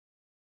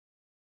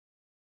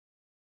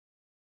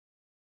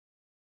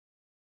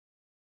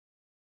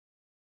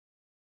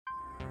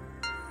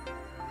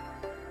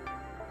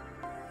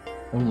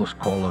All those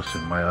colors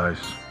in my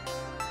eyes.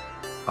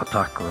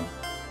 Attack them,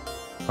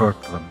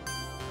 hurt them,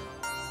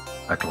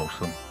 I close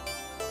them.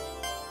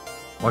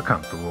 Why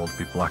can't the world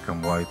be black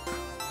and white,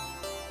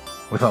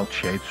 without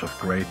shades of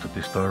grey to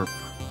disturb?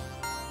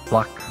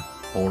 Black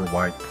or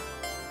white,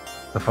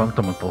 the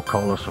fundamental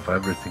colors of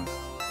everything,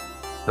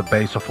 the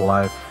base of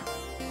life.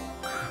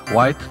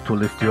 White to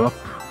lift you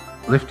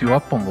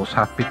up on those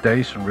happy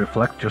days and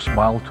reflect your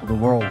smile to the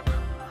world.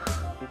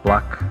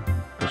 Black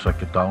to suck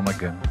you down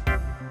again,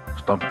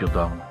 stump you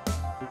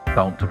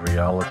down to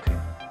reality.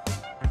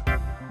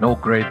 No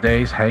grey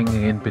days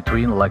hanging in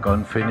between like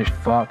unfinished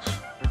thoughts.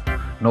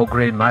 No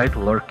grey night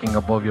lurking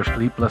above your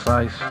sleepless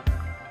eyes.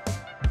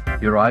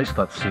 Your eyes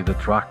that see the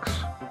tracks.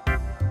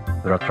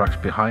 There are tracks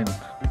behind,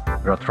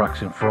 there are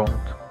tracks in front,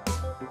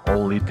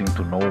 all leading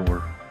to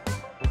nowhere.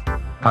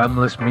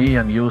 Timeless me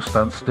and you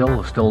stand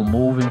still, still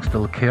moving,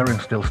 still caring,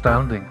 still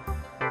standing.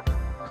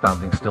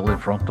 Standing still in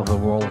front of the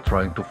world,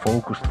 trying to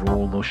focus through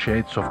all those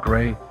shades of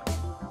grey.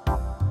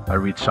 I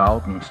reach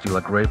out and steal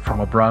a grape from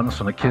a branch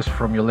and a kiss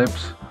from your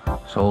lips.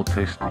 So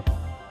tasty,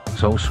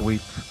 so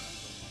sweet,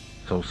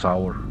 so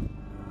sour.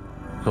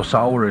 So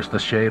sour is the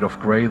shade of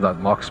grey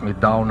that knocks me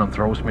down and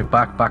throws me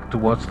back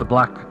towards the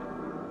black,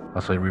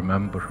 as I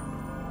remember.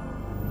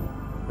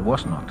 It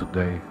was not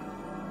today.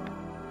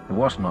 It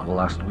was not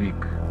last week.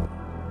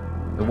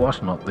 It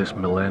was not this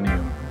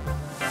millennium.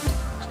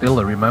 Still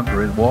I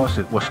remember it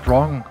was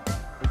strong.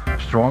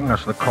 Strong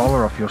as the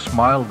color of your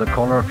smile, the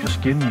color of your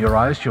skin, your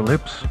eyes, your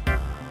lips.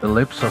 The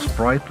lips as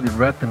brightly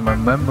red in my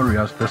memory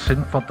as the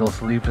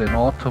zinfandels leaves in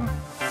autumn.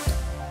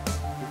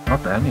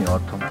 Not any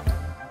autumn,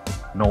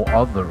 no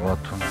other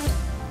autumn,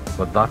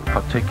 but that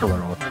particular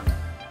autumn.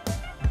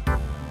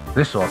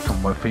 This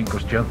autumn my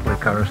fingers gently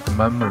caress the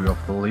memory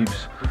of the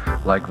leaves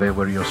like they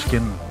were your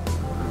skin.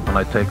 And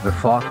I take the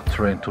thought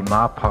train to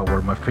Napa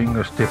where my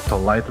fingers tiptoe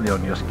lightly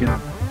on your skin.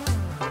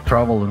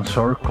 Travel in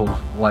circles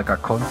like a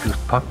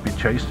confused puppy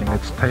chasing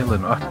its tail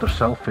in utter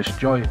selfish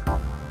joy.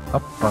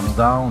 Up and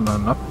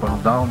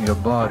down your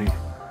body.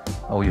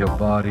 Oh, your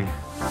body.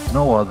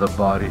 No other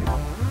body.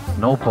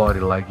 Nobody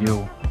like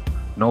you.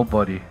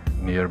 Nobody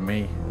near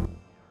me.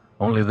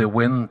 Only the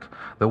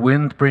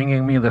wind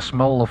bringing me the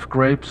smell of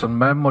grapes and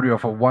memory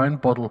of a wine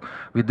bottle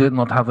we did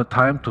not have the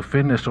time to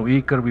finish, so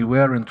eager we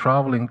were in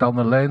traveling down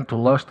the lane to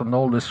lust and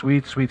all the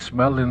sweet, sweet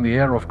smell in the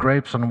air of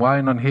grapes and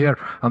wine, and here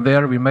and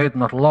there we made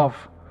not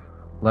love,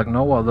 like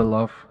no other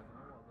love,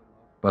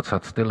 but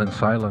sat still in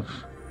silence,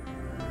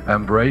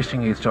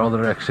 embracing each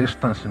other's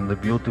existence in the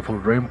beautiful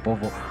rainbow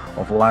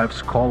of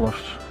life's colors.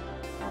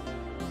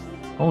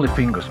 Only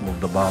fingers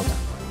moved about,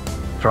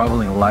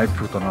 traveling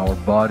lightfoot on our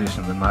bodies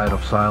in the night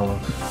of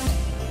silence.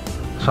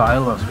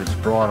 Silence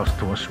which brought us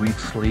to a sweet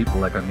sleep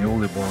like a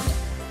newly born.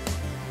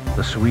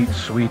 The sweet,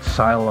 sweet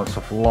silence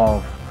of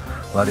love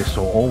that is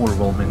so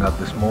overwhelming at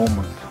this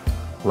moment,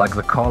 like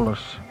the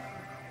colors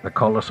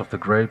of the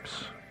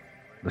grapes,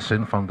 the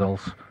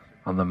zinfandels,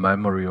 and the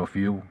memory of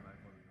you.